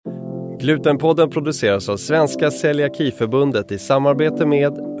Glutenpodden produceras av Svenska Celiakiförbundet i samarbete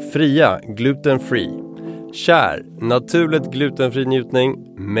med Fria Gluten Free. Kär, naturligt glutenfri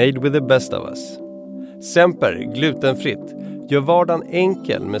njutning, made with the best of us. Semper, glutenfritt. Gör vardagen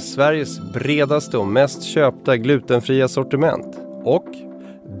enkel med Sveriges bredaste och mest köpta glutenfria sortiment. Och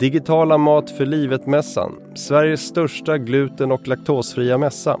Digitala mat för livet-mässan, Sveriges största gluten- och laktosfria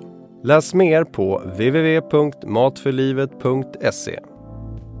mässa. Läs mer på www.matförlivet.se.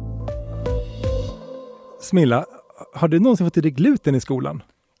 Smilla, har du någonsin fått i dig gluten i skolan?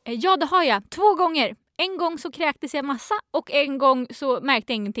 Ja, det har jag. 2 gånger. En gång så kräktes jag massa och en gång så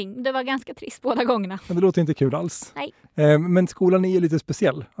märkte jag ingenting. Det var ganska trist båda gångerna. Men det låter inte kul alls. Nej. Men skolan är ju lite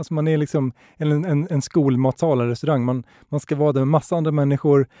speciell. Alltså man är liksom en skolmatsal eller restaurang. Man ska vara där med massa andra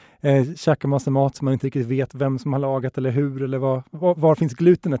människor, käka massa mat som man inte riktigt vet vem som har lagat eller hur. Eller var finns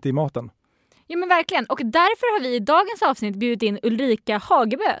glutenet i maten? Ja, men verkligen. Och därför har vi i dagens avsnitt bjudit in Ulrika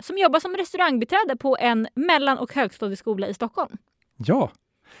Hagebö som jobbar som restaurangbiträde på en mellan- och högstadieskola i Stockholm. Ja,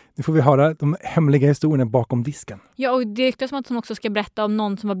 nu får vi höra de hemliga historierna bakom disken. Ja, och det ryktas som att hon också ska berätta om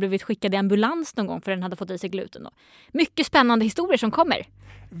någon som har blivit skickad i ambulans någon gång för den hade fått i sig gluten. Mycket spännande historier som kommer.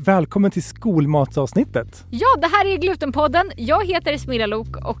 Välkommen till skolmatsavsnittet. Ja, det här är Glutenpodden. Jag heter Smilla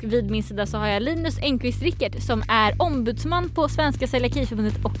Lok och vid min sida så har jag Linus Engqvist-Rickert som är ombudsman på Svenska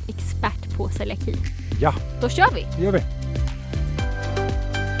Celiakiförbundet och expert på celiaki. Ja. Då kör vi! Det gör vi.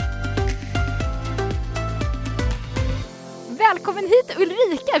 Välkommen hit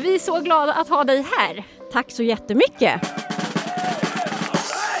Ulrika, vi är så glada att ha dig här. Tack så jättemycket.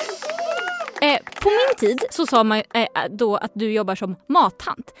 På min tid så sa man då att du jobbar som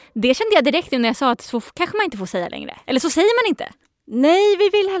mattant. Det kände jag direkt när jag sa att så kanske man inte får säga längre. Eller så säger man inte. Nej, vi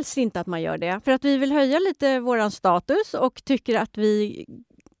vill helst inte att man gör det. För att vi vill höja lite våran status och tycker att vi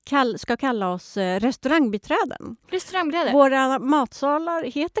ska kalla oss restaurangbiträden. Restaurangbiträden? Våra matsalar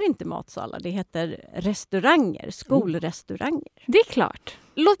heter inte matsalar, det heter restauranger, skolrestauranger. Det är klart.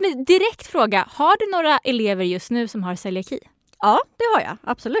 Låt mig direkt fråga, har du några elever just nu som har celiaki? Ja, det har jag,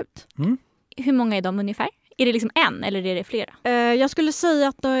 absolut. Mm. Hur många är de ungefär? Är det liksom en eller är det flera? Jag skulle säga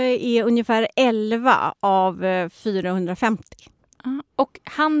att det är ungefär 11 av 450. Och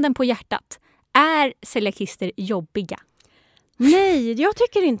handen på hjärtat, är celiakister jobbiga? Nej, jag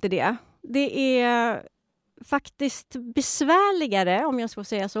tycker inte det. Det är faktiskt besvärligare, om jag ska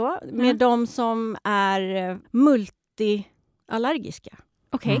säga så, med de som är multiallergiska.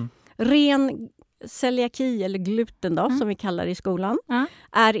 Okej. Ren celiaki eller gluten då, som vi kallar det i skolan,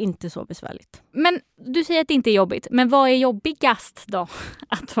 är inte så besvärligt. Men du säger att det inte är jobbigt. Men vad är jobbigast då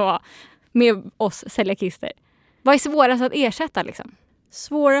att vara med oss celiakister? Vad är svårast att ersätta liksom?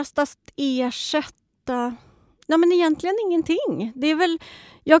 Svårast att ersätta? Nej, men egentligen ingenting. Det är väl,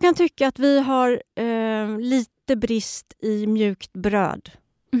 jag kan tycka att vi har lite brist i mjukt bröd.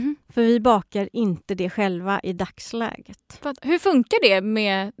 För vi bakar inte det själva i dagsläget. Hur funkar det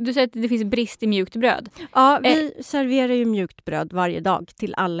med... Du säger att det finns brist i mjukt bröd. Ja, vi serverar ju mjukt bröd varje dag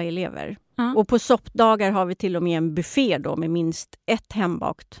till alla elever. Och på soppdagar har vi till och med en buffé då med minst 1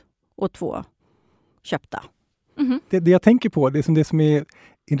 hembakt och 2 köpta. Det jag tänker på, det som är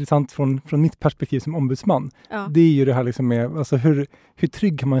intressant från mitt perspektiv som ombudsman, det är ju det här liksom med, alltså hur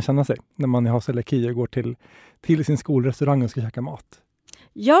trygg kan man känna sig när man har celiaki och går till sin skolrestaurang och ska käka mat?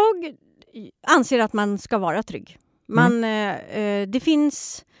 Jag anser att man ska vara trygg. Det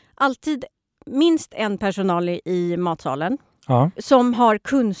finns alltid minst en personal i matsalen som har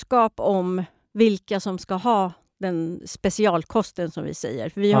kunskap om vilka som ska ha den specialkosten som vi säger.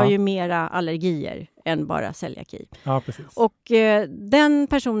 För vi har ju mera allergier än bara celiaki. Ja, precis. Och den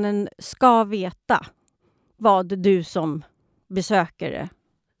personen ska veta vad du som besökare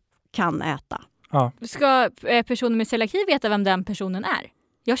kan äta. Ja. Ska personer med celiaki veta vem den personen är?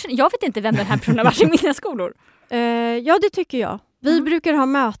 Jag vet inte vem den här personen har varit i mina skolor. Ja, det tycker jag. Vi brukar ha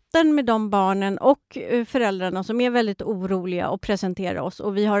möten med de barnen och föräldrarna som är väldigt oroliga och presentera oss.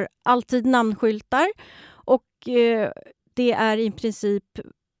 Och vi har alltid namnskyltar och det är i princip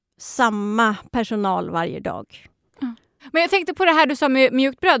samma personal varje dag. Men jag tänkte på det här du sa med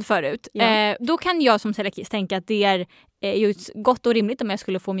mjukt bröd förut. Ja. Då kan jag som celiakist tänka att det är ju gott och rimligt om jag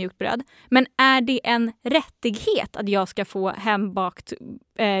skulle få mjukt bröd. Men är det en rättighet att jag ska få hembakt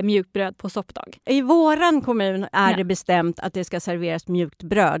mjukt bröd på soppdag? I våran kommun är det bestämt att det ska serveras mjukt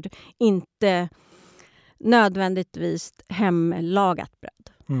bröd. Inte nödvändigtvis hemlagat bröd.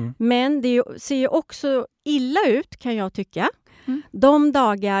 Men det ser ju också illa ut kan jag tycka. De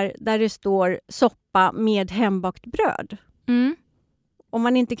dagar där det står soppa med hembakt bröd. Om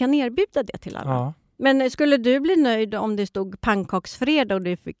man inte kan erbjuda det till alla. Ja. Men skulle du bli nöjd om det stod pannkaksfredag och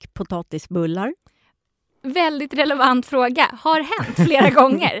du fick potatisbullar? Väldigt relevant fråga. Har hänt flera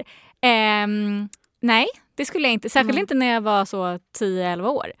gånger. Nej, det skulle jag inte. Särskilt inte när jag var så 10-11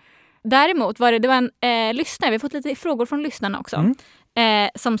 år. Däremot var det var en lyssnare, vi har fått lite frågor från lyssnarna också,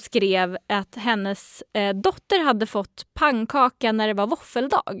 som skrev att hennes dotter hade fått pannkaka när det var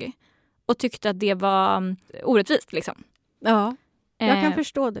våffeldag och tyckte att det var orättvist liksom. Ja, jag kan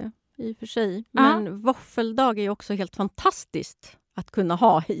förstå det i och för sig. Men våffeldag är ju också helt fantastiskt att kunna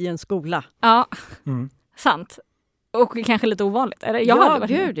ha i en skola. Ja, sant. Och kanske lite ovanligt. Eller?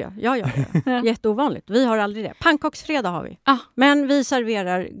 Ja. Jätteovanligt. Vi har aldrig det. Pannkaksfredag har vi. Men vi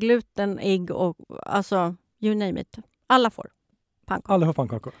serverar gluten, ägg och alltså, you name it. Alla får pannkakor. Alla får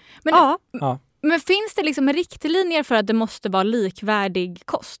pannkakor. Men finns det liksom riktlinjer för att det måste vara likvärdig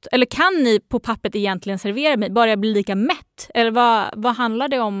kost? Eller kan ni på pappret egentligen servera mig? Bara jag blir lika mätt? Eller vad handlar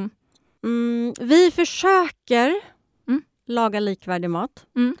det om? Vi försöker laga likvärdig mat.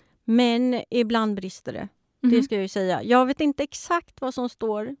 Men ibland brister det. Det ska jag ju säga. Jag vet inte exakt vad som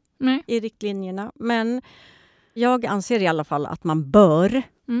står i riktlinjerna. Men jag anser i alla fall att man bör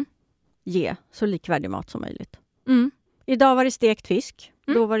ge så likvärdig mat som möjligt. Idag var det stekt fisk.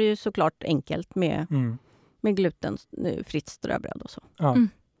 Då var det ju såklart enkelt med glutenfritt ströbröd och så. Ja.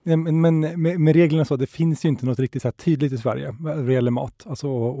 Men med reglerna så, det finns ju inte något riktigt så här tydligt i Sverige vad det gäller mat. Alltså,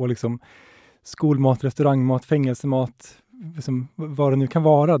 och liksom skolmat, restaurangmat, fängelsemat, liksom, vad det nu kan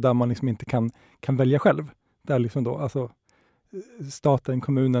vara där man liksom inte kan välja själv. Där liksom då, alltså staten,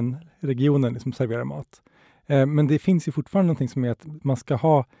 kommunen, regionen liksom serverar mat. Men det finns ju fortfarande någonting som är att man ska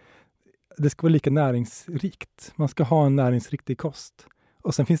ha, det ska vara lika näringsrikt. Man ska ha en näringsriktig kost.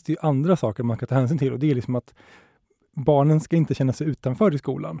 Och sen finns det ju andra saker man kan ta hänsyn till. Och det är liksom att barnen ska inte känna sig utanför i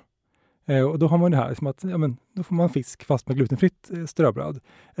skolan. Och då har man det här liksom att då får man fisk fast med glutenfritt ströbröd.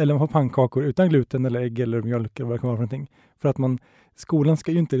 Eller man får pannkakor utan gluten eller ägg eller mjölk eller vad det kan vara för någonting. För att skolan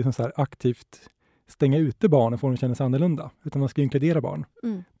ska ju inte liksom så här aktivt stänga ute barn och få dem att känna sig annorlunda. Utan man ska inkludera barn.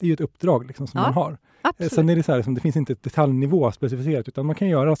 Det är ju ett uppdrag liksom, som man har. Absolut. Sen är det så här, det finns inte ett detaljnivå specificerat, utan man kan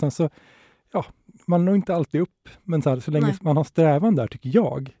göra, och sen så, man når inte alltid upp, men så länge man har strävan där, tycker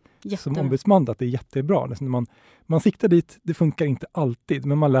jag, som ombudsman, att det är jättebra. Man siktar dit, det funkar inte alltid,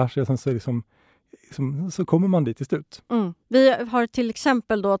 men man lär sig, och sen så så kommer man dit till slut. Vi har till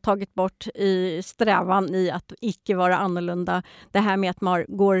exempel då tagit bort i strävan i att icke vara annorlunda, det här med att man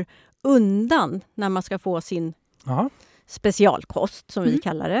går undan när man ska få sin specialkost, som vi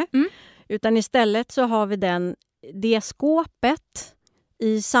kallar det. Utan istället så har vi det skåpet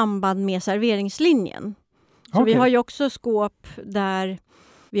i samband med serveringslinjen. Så vi har ju också skåp där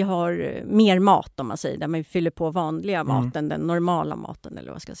vi har mer mat, om man säger, där man fyller på vanliga maten, den normala maten eller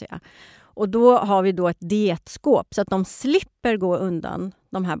vad jag ska säga. Och då har vi då ett dietskåp så att de slipper gå undan,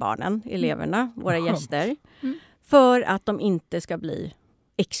 de här barnen, eleverna, våra gäster, för att de inte ska bli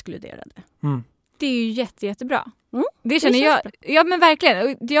exkluderade. Det är ju jättebra. Det känner jag. Ja, men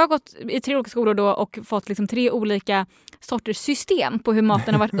verkligen. Jag har gått i 3 olika skolor då och fått liksom 3 olika sorters system på hur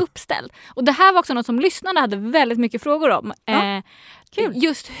maten har varit uppställd. Och det här var också något som lyssnarna hade väldigt mycket frågor om. Kul.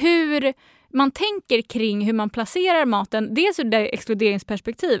 Just hur man tänker kring hur man placerar maten. Dels ur det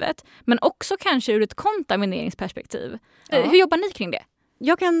exkluderingsperspektivet, men också kanske ur ett kontamineringsperspektiv. Hur jobbar ni kring det?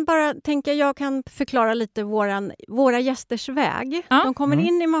 Jag kan förklara lite våra gästers väg. De kommer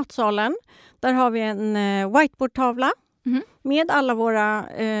in i matsalen. Där har vi en whiteboardtavla med alla våra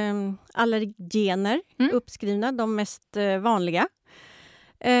allergener uppskrivna, de mest vanliga.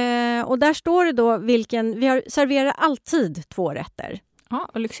 Och där står det då vi serverar alltid 2 rätter. Ja,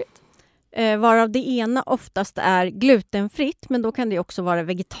 vad lyxigt. Varav det ena oftast är glutenfritt, men då kan det också vara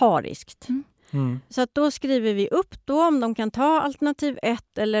vegetariskt. Så att då skriver vi upp då om de kan ta alternativ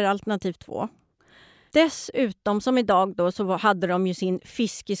 1 eller alternativ 2. Dessutom, som idag då, så hade de ju sin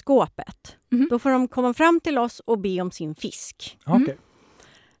fisk i skåpet. Då får de komma fram till oss och be om sin fisk.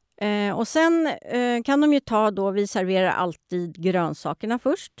 Och sen kan de ju ta då, vi serverar alltid grönsakerna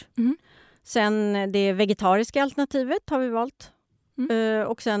först. Sen det vegetariska alternativet har vi valt.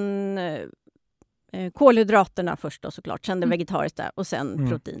 Och sen kolhydraterna först då, såklart. Sen det vegetariska och sen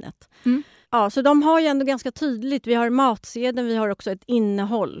proteinet. Ja, så de har ju ändå ganska tydligt. Vi har matsedeln, vi har också ett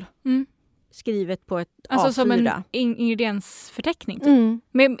innehåll. Skrivet på ett A4. Alltså som en ingrediensförteckning? Typ.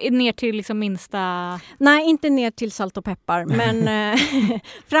 Med ner till liksom minsta... Nej, inte ner till salt och peppar. Men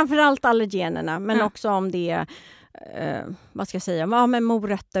framförallt allergenerna. Men också om det är, vad ska jag säga, med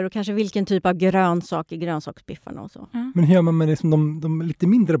morötter och kanske vilken typ av grönsak i grönsaksbiffarna och så. Men hur gör man med liksom de lite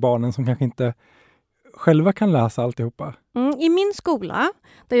mindre barnen som kanske inte själva kan läsa alltihopa? I min skola,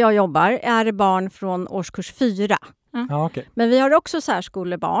 där jag jobbar, är det barn från årskurs 4. Men vi har också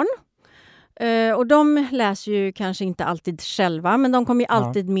särskolebarn. Och de läser ju kanske inte alltid själva, men de kommer ju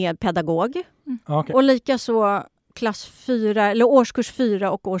alltid med pedagog. Och likaså klass 4 eller årskurs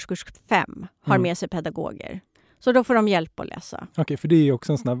 4 och årskurs 5 har med sig pedagoger. Så då får de hjälp att läsa. Okej, för det är ju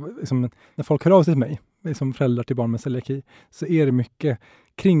också en sån här, liksom, när folk hör av sig till mig som föräldrar till barn med celiaki, så är det mycket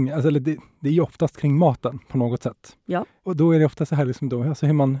kring, alltså, det är ju oftast kring maten på något sätt. Ja. Och då är det ofta så här liksom då, alltså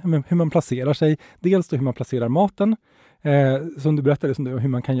hur man placerar sig. Dels då hur man placerar maten, som du berättade, som hur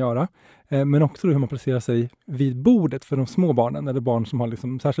man kan göra. Men också då hur man placerar sig vid bordet för de små barnen, eller barn som har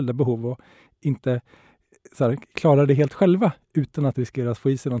liksom särskilda behov och inte så här, klarar det helt själva utan att riskera att få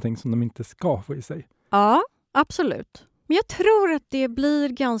i sig någonting som de inte ska få i sig. Ja, absolut. Men jag tror att det blir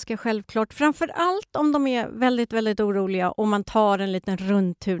ganska självklart. Framförallt om de är väldigt, väldigt oroliga och man tar en liten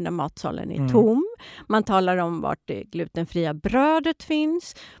rundtur när matsalen är tom. Man talar om vart det glutenfria brödet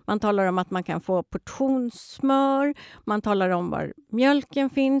finns. Man talar om att man kan få portionssmör. Man talar om var mjölken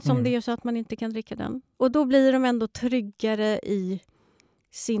finns om det är så att man inte kan dricka den. Och då blir de ändå tryggare i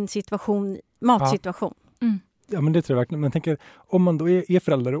sin matsituation. Ja, men det tror jag verkligen. Men jag tänker, om man då är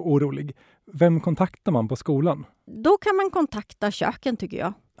förälder och orolig, vem kontaktar man på skolan? Då kan man kontakta köken, tycker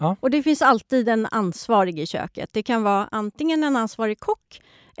jag. Ja. Och det finns alltid en ansvarig i köket. Det kan vara antingen en ansvarig kock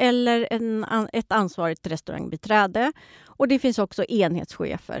eller ett ansvarigt restaurangbiträde. Och det finns också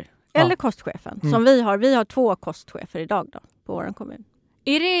enhetschefer. Eller kostchefen, som vi har. Vi har 2 kostchefer idag då, på vår kommun.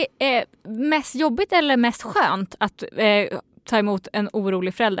 Är det mest jobbigt eller mest skönt att ta emot en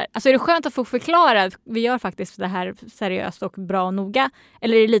orolig förälder? Alltså är det skönt att få förklara att vi gör faktiskt det här seriöst och bra och noga?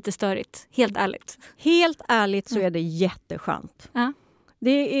 Eller är det lite störigt? Helt ärligt. Helt ärligt så är det jätteskönt. Ja.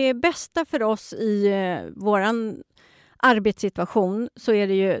 Det är bästa för oss i våran arbetssituation, så är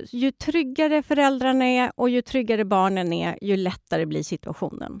det ju tryggare föräldrarna är och ju tryggare barnen är, ju lättare blir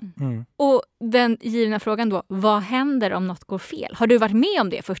situationen. Och den givna frågan då, vad händer om något går fel? Har du varit med om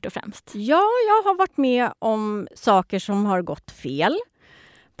det först och främst? Ja, jag har varit med om saker som har gått fel.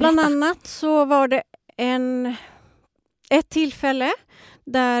 Bland annat så var det ett tillfälle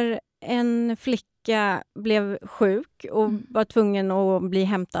där en flicka blev sjuk och var tvungen att bli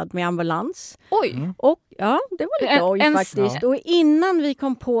hämtad med ambulans. Oj! Och ja, det var lite oj faktiskt. Ja. Och innan vi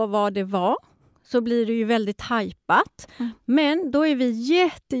kom på vad det var så blir det ju väldigt hypat. Men då är vi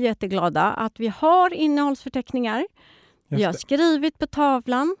jätteglada att vi har innehållsförteckningar. Vi har skrivit på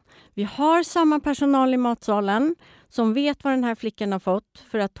tavlan. Vi har samma personal i matsalen som vet vad den här flickan har fått,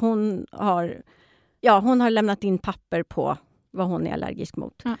 för att hon har lämnat in papper på vad hon är allergisk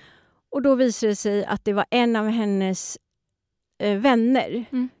mot. Ja. Och då visade det sig att det var en av hennes vänner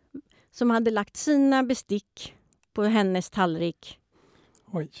som hade lagt sina bestick på hennes tallrik.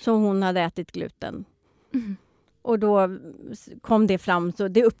 Oj. Så hon hade ätit gluten. Och då kom det fram, så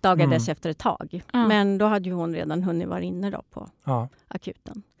det uppdagades efter ett tag. Men då hade ju hon redan hunnit vara inne då på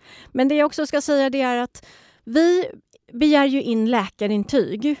akuten. Men det jag också ska säga, det är att vi begär ju in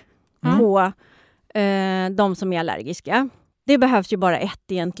läkarintyg på de som är allergiska. Det behövs ju bara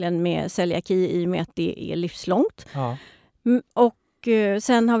ett egentligen med celiaki, i och med att det är livslångt. Ja. Och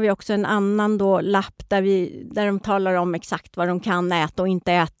sen har vi också en annan då lapp där de talar om exakt vad de kan äta och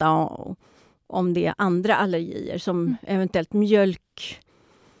inte äta, och om det är andra allergier som eventuellt mjölk.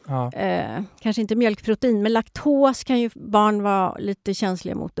 Ja. Kanske inte mjölkprotein, men laktos kan ju barn vara lite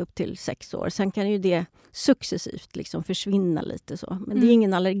känsliga mot upp till 6 år. Sen kan ju det successivt liksom försvinna lite så. Men det är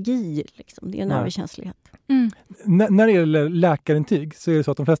ingen allergi, liksom. Det är en överkänslighet. När det gäller läkarintyg så är det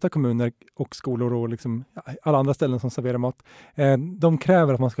så att de flesta kommuner och skolor och liksom alla andra ställen som serverar mat, de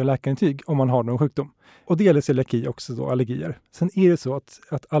kräver att man ska ha läkarintyg om man har någon sjukdom. Och det gäller celiaki också då, allergier. Sen är det så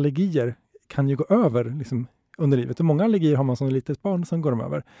att allergier kan ju gå över liksom under livet. Och många allergier har man som litet barn som går de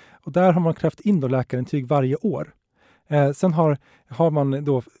över. Och där har man krävt in då läkarintyg varje år. Sen har man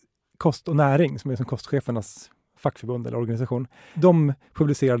då Kost och näring, som är som kostchefernas fackförbund eller organisation. De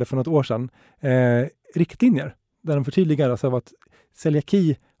publicerade för något år sedan riktlinjer där de förtydligar alltså att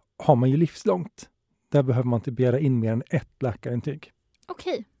celiaki har man ju livslångt. Där behöver man inte begära in mer än ett läkarintyg.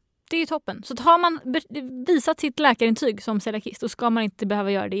 Okej, det är ju toppen. Så har man visat sitt läkarintyg som celiakist, då ska man inte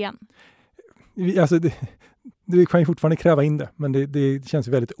behöva göra det igen. Alltså det kan ju fortfarande kräva in det, men det känns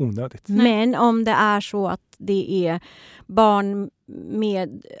ju väldigt onödigt. Men om det är så att det är barn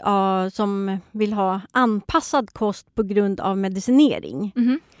som vill ha anpassad kost på grund av medicinering,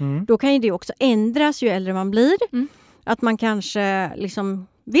 då kan ju det också ändras ju äldre man blir. Att man kanske liksom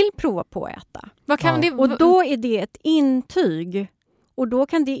vill prova på att äta. Och då är det ett intyg. Och då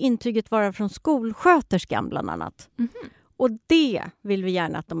kan det intyget vara från skolsköterskan bland annat. Och det vill vi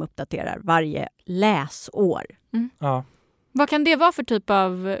gärna att de uppdaterar varje läsår. Ja. Vad kan det vara för typ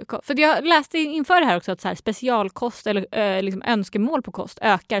av... För jag läste inför det här också att så här specialkost eller liksom önskemål på kost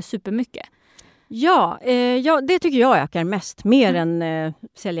ökar supermycket. Ja, det tycker jag ökar mest. Mer än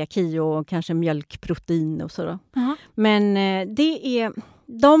celiaki och kanske mjölkprotein och så. Men det är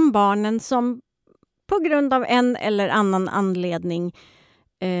de barnen som på grund av en eller annan anledning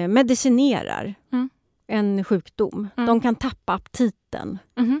medicinerar en sjukdom. De kan tappa aptiten.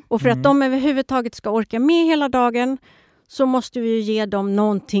 Och för att de överhuvudtaget ska orka med hela dagen så måste vi ge dem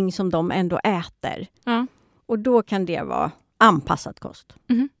någonting som de ändå äter. Och då kan det vara anpassad kost.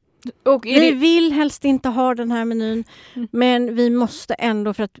 Och vi vill helst inte ha den här menyn, men vi måste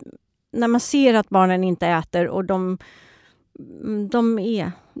ändå, för att när man ser att barnen inte äter och de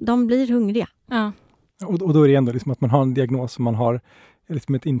blir hungriga. Och då är det ändå liksom att man har en diagnos som man har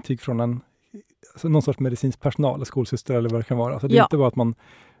liksom ett intyg från någon sorts medicinsk personal, skolsyster eller vad det kan vara. Så det är inte bara att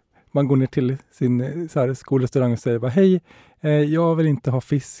man går ner till sin skolrestaurang och säger hej, jag vill inte ha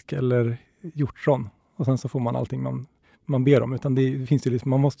fisk eller hjortron. Och sen så får man allting man ber om. Utan det finns ju liksom,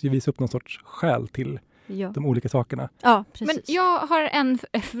 man måste ju visa upp någon sorts skäl till de olika sakerna. Ja, precis. Men jag har en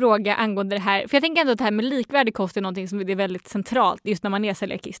fråga angående det här. För jag tänker ändå att det här med likvärdig kost är någonting som är väldigt centralt just när man är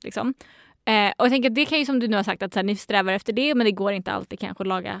celiakist. Liksom. Och jag tänker att det kan ju, som du nu har sagt, att ni strävar efter det, men det går inte alltid kanske att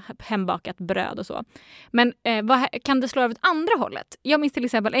laga hembakat bröd och så. Men kan det slå över åt andra hållet? Jag minns till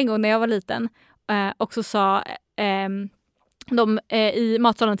exempel en gång när jag var liten och så sa de i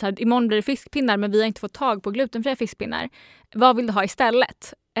matsalen så här, imorgon blir det fiskpinnar men vi har inte fått tag på glutenfria fiskpinnar. Vad vill du ha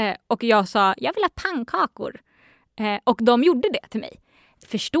istället? Och jag sa, jag vill ha pannkakor. Och de gjorde det till mig.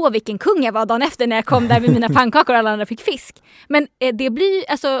 Förstå vilken kung jag var dagen efter när jag kom där med mina pannkakor och alla andra fick fisk. Men det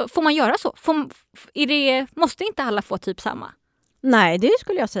blir, alltså, får man göra så? Måste inte alla få typ samma? Nej, det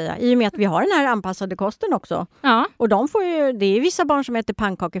skulle jag säga. I och med att vi har den här anpassade kosten också. Ja. Och det är vissa barn som äter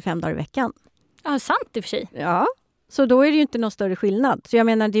pannkakor 5 dagar i veckan. Ja, sant i och för sig. Ja, så då är det ju inte någon större skillnad. Så jag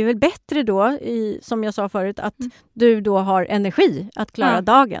menar, det är väl bättre då, som jag sa förut, att du då har energi att klara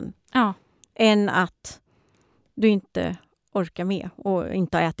dagen. Ja. Än att du inte orkar med och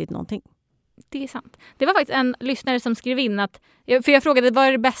inte har ätit någonting. Det är sant. Det var faktiskt en lyssnare som skrev in för jag frågade vad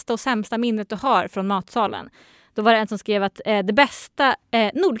är det bästa och sämsta minnet du har från matsalen. Då var det en som skrev att det bästa,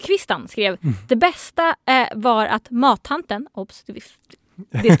 Nordkvistan skrev, det bästa var att mattanten,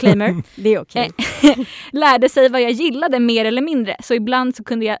 disclaimer, det är okej. Lärde sig vad jag gillade mer eller mindre. Så ibland så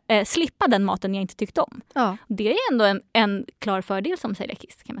kunde jag slippa den maten jag inte tyckte om. Ja. Det är ändå en klar fördel som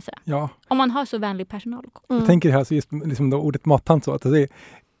celiakist, kan man säga. Ja. Om man har så vänlig personal. Jag tänker det här, så just liksom då, ordet mattant så att det är,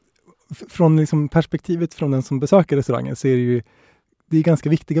 från liksom perspektivet från den som besöker restaurangen så är det är ganska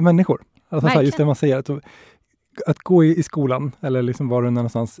viktiga människor. Alltså så här, just det man säger, att gå i skolan eller liksom vara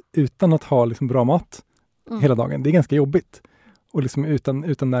någonstans utan att ha liksom bra mat hela dagen, det är ganska jobbigt. Och liksom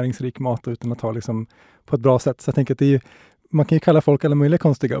utan näringsrik mat och utan att ha liksom på ett bra sätt. Så jag tänker att man kan ju kalla folk alla möjliga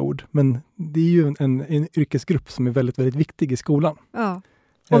konstiga ord, men det är ju en yrkesgrupp som är väldigt, väldigt viktig i skolan. Ja.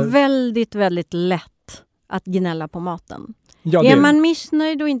 Och väldigt, väldigt lätt att gnälla på maten. Ja, är man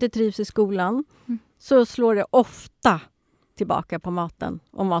missnöjd och inte trivs i skolan så slår det ofta tillbaka på maten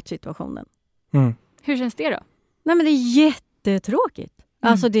och matsituationen. Hur känns det då? Nej, men det är jättetråkigt.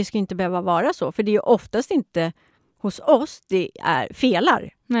 Alltså det ska inte behöva vara så, för det är ju oftast inte hos oss det är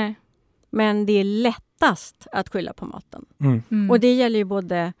felar. Nej. Men det är lättast att skylla på maten. Och det gäller ju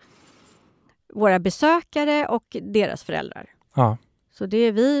både våra besökare och deras föräldrar. Ja. Så det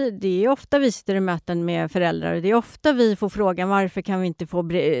är ofta vi sitter i möten med föräldrar och det är ofta vi får frågan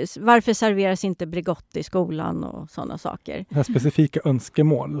varför serveras inte Bregott i skolan och sådana saker. Det här specifika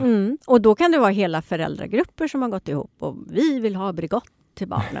önskemål. Och då kan det vara hela föräldragrupper som har gått ihop och vi vill ha Bregott till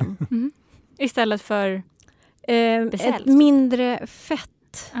barnen. Istället för ett mindre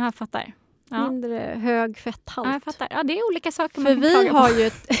fett. Jag fattar. Ja. Mindre hög fetthalt. Ja, jag fattar. Ja, det är olika saker man kan klaga på. För vi har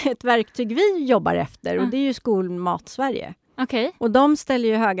ju ett verktyg vi jobbar efter och det är ju Skolmat Sverige. Okay. Och de ställer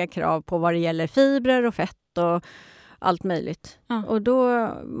ju höga krav på vad det gäller fibrer och fett och allt möjligt. Och då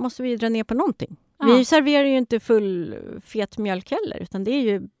måste vi dra ner på någonting. Vi serverar ju inte full fet mjölk heller, utan det är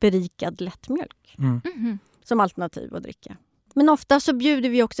ju berikad lättmjölk som alternativ att dricka. Men ofta så bjuder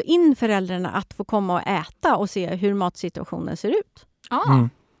vi också in föräldrarna att få komma och äta och se hur matsituationen ser ut.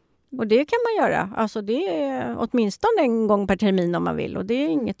 Och det kan man göra. Alltså det är åtminstone en gång per termin om man vill. Och det är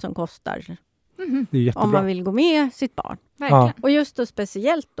inget som kostar det är jättebra. Om man vill gå med sitt barn. Verkligen. Och just då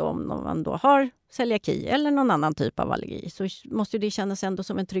speciellt då, om man då har celiaki eller någon annan typ av allergi så måste det kännas ändå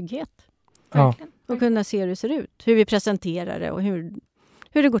som en trygghet. Verkligen. Och kunna se hur det ser ut. Hur vi presenterar det och hur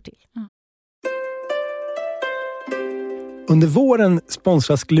det går till. Under våren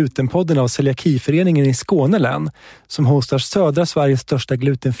sponsras Glutenpodden av Celiakiföreningen i Skåne län som hostar södra Sveriges största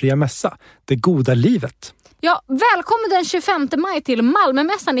glutenfria mässa, Det goda livet. Ja, välkommen den 25 maj till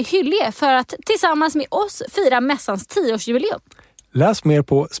Malmömässan i Hyllie för att tillsammans med oss fira mässans 10-årsjubileum. Läs mer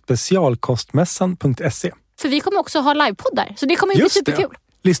på specialkostmässan.se. För vi kommer också ha livepoddar, så det kommer ju bli superkul. Det.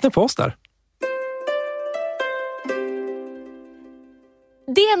 Lyssna på oss där.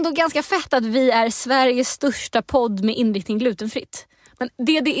 Det är ändå ganska fett att vi är Sveriges största podd med inriktning glutenfritt. Men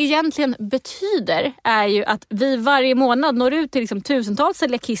det egentligen betyder är ju att vi varje månad når ut till liksom tusentals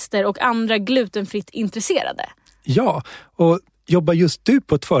celiakister och andra glutenfritt intresserade. Ja, och jobbar just du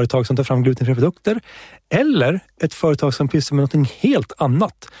på ett företag som tar fram glutenfria produkter eller ett företag som pysslar med något helt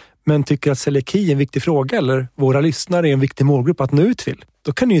annat men tycker att celiaki är en viktig fråga eller våra lyssnare är en viktig målgrupp att nå ut till,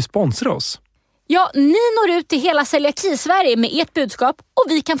 då kan ni ju sponsra oss. Ja, ni når ut till hela Celiaki-Sverige med ert budskap och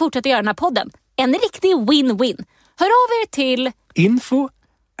vi kan fortsätta göra den här podden. En riktig win-win. Hör av er till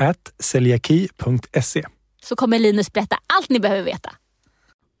info@celiaki.se. Så kommer Linus berätta allt ni behöver veta.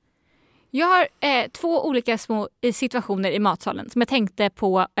 Jag har 2 olika små situationer i matsalen som jag tänkte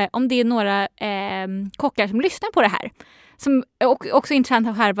på om det är några kockar som lyssnar på det här. Som också är intressant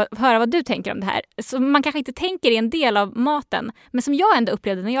att höra vad du tänker om det här. Som man kanske inte tänker är en del av maten, men som jag ändå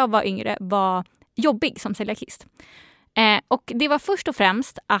upplevde när jag var yngre var jobbig som celiakist. Och det var först och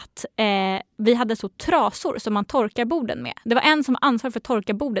främst att vi hade så trasor som man torkar borden med. Det var en som ansvarade för att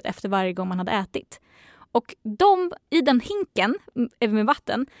torka bordet efter varje gång man hade ätit. Och i den hinken med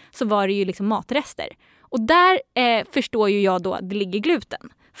vatten så var det ju liksom matrester. Och där förstår ju jag då att det ligger gluten.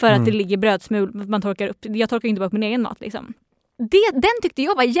 För att det ligger brödsmul, man torkar upp. Jag torkar inte bara upp min egen mat liksom. Den tyckte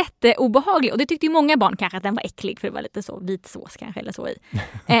jag var jätteobehaglig. Och det tyckte ju många barn kanske att den var äcklig. För det var lite så vit sås kanske eller så i.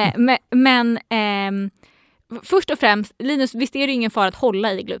 Men först och främst, Linus, visst är det ingen fara att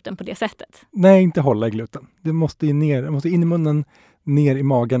hålla i gluten på det sättet? Nej, inte hålla i gluten. Det måste in i munnen, ner i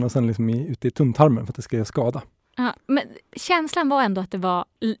magen och sen liksom ute i tunntarmen för att det ska göra skada. Ja, men känslan var ändå att det var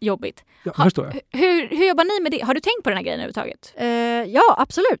jobbigt. Ja, förstår jag. Hur jobbar ni med det? Har du tänkt på den här grejen överhuvudtaget? Ja,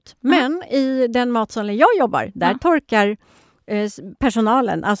 absolut. Men i den matsalen jag jobbar, där torkar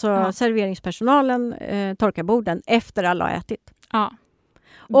personalen, alltså serveringspersonalen, torkar borden efter alla har ätit. Ja.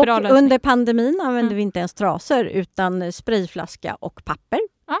 Och under pandemin använde vi inte ens trasor utan sprayflaska och papper.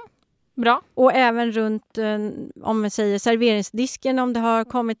 Ja, bra. Och även runt, om vi säger serveringsdisken, om det har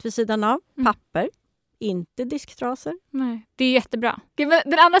kommit vid sidan av, papper. Inte disktrasor. Nej, det är jättebra.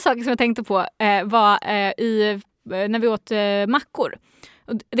 Den andra saken som jag tänkte på var när vi åt mackor.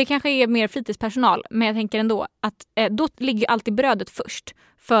 Och det kanske är mer fritidspersonal, men jag tänker ändå att då ligger alltid brödet först.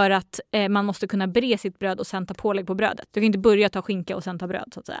 För att man måste kunna bre sitt bröd och sen ta pålägg på brödet. Du kan inte börja ta skinka och sen ta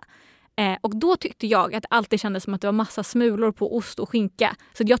bröd så att säga. Och då tyckte jag att det alltid kändes som att det var massa smulor på ost och skinka.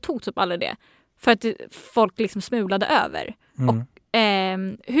 Så jag tog upp aldrig det. För att folk liksom smulade över. Och,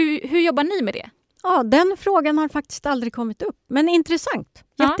 hur jobbar ni med det? Ja, den frågan har faktiskt aldrig kommit upp. Men intressant.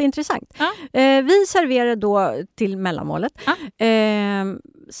 Jätteintressant. Ja. Vi serverar då till mellanmålet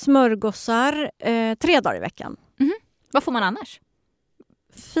smörgåsar 3 dagar i veckan. Vad får man annars?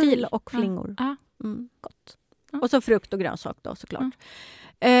 Fil och flingor. Gott. Och så frukt och grönsak då såklart.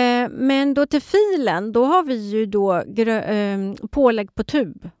 Men då till filen, då har vi ju då pålägg på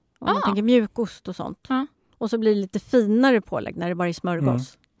tub. Om man tänker mjukost och sånt. Och så blir det lite finare pålägg när det bara är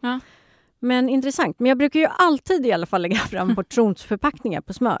smörgås. Men intressant. Men jag brukar ju alltid i alla fall lägga fram portionsförpackningar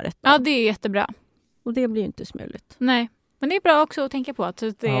på smöret. Ja, det är jättebra. Och det blir ju inte smuligt. Nej, men det är bra också att tänka på. Att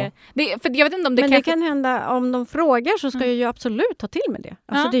för jag vet inte om det kan hända, om de frågar så ska jag ju absolut ta till med det.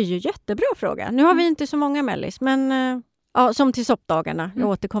 Alltså det är ju jättebra fråga. Nu har vi inte så många mellis, men som till soppdagarna. Jag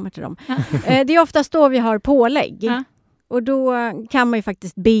återkommer till dem. Det är oftast då vi har pålägg. Och då kan man ju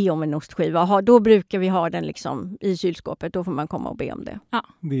faktiskt be om en ostskiva. Då brukar vi ha den liksom i kylskåpet. Då får man komma och be om det. Ja.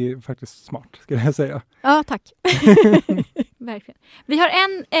 Det är faktiskt smart, ska jag säga. Ja, tack. Verkligen. Vi har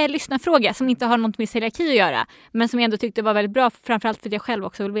en lyssnarfråga som inte har något med celiaki att göra. Men som jag ändå tyckte var väldigt bra. Framförallt för att jag själv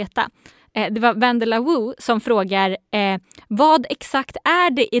också vill veta. Det var Vendela Wu som frågar vad exakt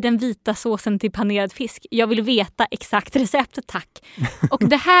är det i den vita såsen till panerad fisk? Jag vill veta exakt receptet, tack. Och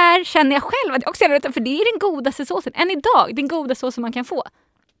det här känner jag själv att jag också vill veta, för det är den godaste såsen. Än idag, den godaste såsen man kan få.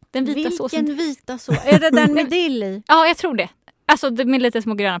 Den vita Vilken såsen. Vita sås? Är det den med dill i? Ja, jag tror det. Alltså med lite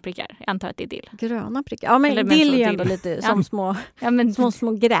små gröna prickar. Jag antar att det är dill. Gröna prickar? Ja, men dill är ju ändå lite som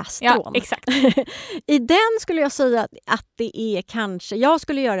små grässtrån. Ja, exakt. I den skulle jag säga att det är kanske... Jag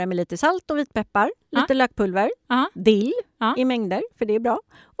skulle göra med lite salt och vitpeppar, lite lökpulver, dill i mängder, för det är bra,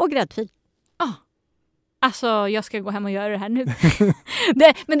 och gräddfil. Alltså, jag ska gå hem och göra det här nu.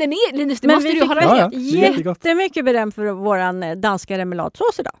 Men den är, Linus, det men måste du hålla med. Jättemycket beröm för våran danska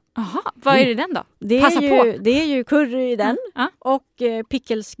remouladsås idag. Jaha, vad är det den då? Det är ju curry i den och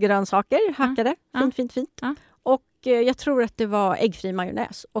pickelsgrönsaker hackade. Fint. Och jag tror att det var äggfri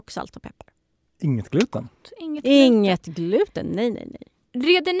majonnäs och salt och peppar. Inget gluten? Inget gluten, nej.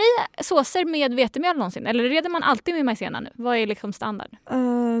 Reder ni såser med vetemjöl någonsin? Eller reder man alltid med majsena nu? Vad är liksom standard?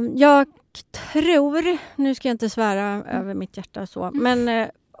 Jag tror, nu ska jag inte svära över mitt hjärta så, men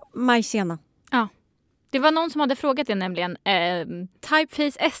majsena. Ja. Det var någon som hade frågat det nämligen.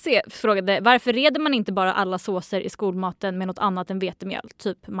 Typeface SC frågade varför reder man inte bara alla såser i skolmaten med något annat än vetemjöl?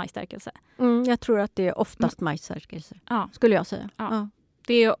 Typ majsstärkelse. Jag tror att det är oftast majsstärkelse, skulle jag säga. Ja.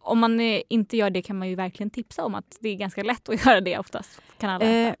 Det är, om man inte gör det kan man ju verkligen tipsa om att det är ganska lätt att göra det oftast. Kan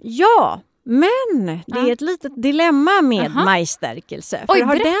alla ja, men det är ett litet dilemma med majsstärkelse. För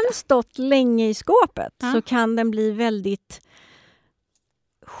har den stått länge i skåpet så kan den bli väldigt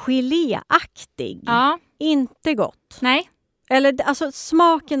geléaktig. Ja. Inte gott. Nej. Eller alltså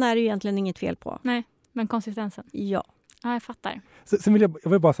smaken är det egentligen inget fel på. Nej, men konsistensen. Ja. Ja, jag fattar. Sen vill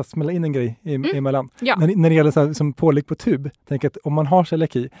jag bara smälla in en grej emellan. Ja. När det gäller så här, som pålägg på tub, tänk att om man har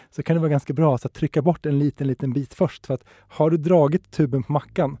celiaki så kan det vara ganska bra att trycka bort en liten bit först. För att har du dragit tuben på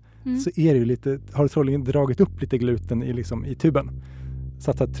mackan så är det ju lite, har du troligen dragit upp lite gluten i tuben.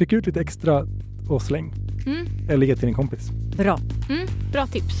 Så att tryck ut lite extra och släng. Eller ge till din kompis. Bra. Bra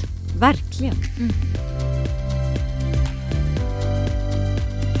tips. Verkligen.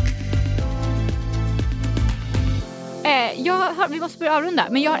 Vi måste börja avrunda,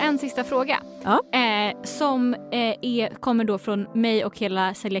 men jag har en sista fråga. Ja. Som kommer då från mig och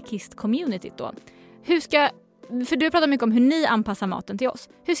hela celiakist-communityt då. För du pratar mycket om hur ni anpassar maten till oss.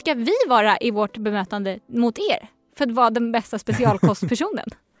 Hur ska vi vara i vårt bemötande mot er? För att vara den bästa specialkostpersonen.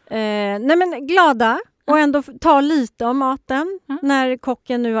 Nej men glada och ändå ta lite av maten när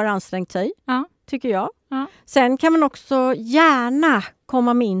kocken nu har ansträngt sig. Tycker jag. Sen kan man också gärna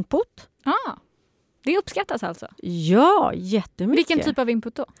komma med input. Det uppskattas alltså? Ja, jättemycket. Vilken typ av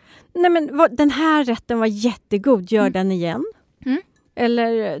input då? Nej men den här rätten var jättegod, gör den igen.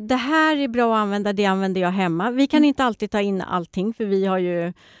 Eller det här är bra att använda, det använder jag hemma. Vi kan inte alltid ta in allting för vi har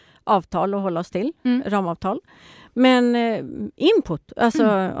ju avtal att hålla oss till, ramavtal. Men input,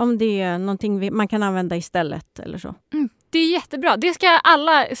 alltså om det är någonting man kan använda istället eller så. Det är jättebra. Det ska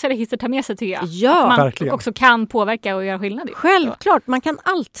alla celiakister ta med sig tycker jag. Ja, att man verkligen också kan påverka och göra skillnad. Självklart, man kan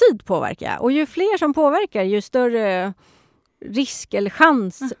alltid påverka. Och ju fler som påverkar, ju större risk eller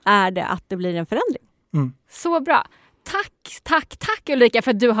chans är det att det blir en förändring. Så bra. Tack Ulrika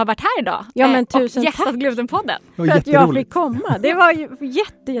för att du har varit här idag. Ja, men tusen och gästat Glutenpodden. För att jag fick komma. Det var ju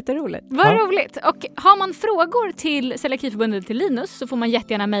jätteroligt. Vad roligt. Och har man frågor till Celiakiförbundet till Linus så får man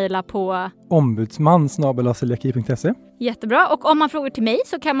jättegärna mejla på ombudsman@celiaki.se. Jättebra. Och om man frågar till mig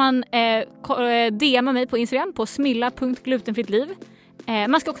så kan man DMa mig på Instagram på smilla.glutenfrittliv.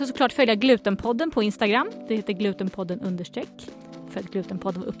 Man ska också såklart följa Glutenpodden på Instagram. Det heter glutenpodden_ för att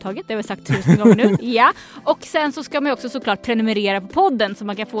Glutenpodden var upptaget. Det har vi sagt 1000 gånger nu. Ja. Och sen så ska man också såklart prenumerera på podden så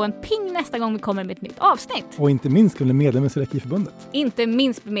man kan få en ping nästa gång vi kommer med ett nytt avsnitt. Och inte minst bli medlem i Celiakiförbundet. Inte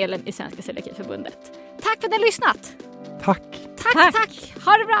minst bli medlem i Svenska Celiakiförbundet. Tack för att ni har lyssnat. Tack.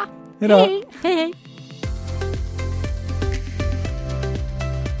 Ha det bra. Hej. Hej.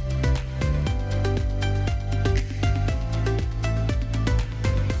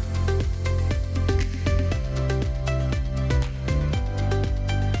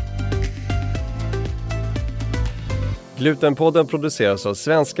 Glutenpodden produceras av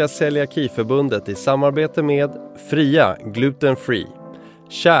Svenska Celiakiförbundet i samarbete med Fria, Gluten Free.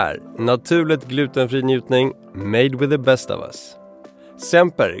 Kär, naturligt glutenfri njutning, made with the best of us.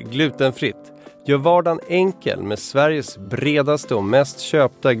 Semper, glutenfritt. Gör vardagen enkel med Sveriges bredaste och mest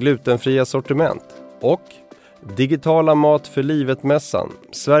köpta glutenfria sortiment. Och Digitala Mat för livet-mässan,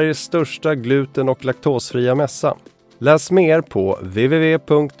 Sveriges största gluten- och laktosfria mässa. Läs mer på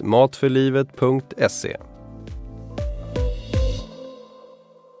www.matforlivet.se.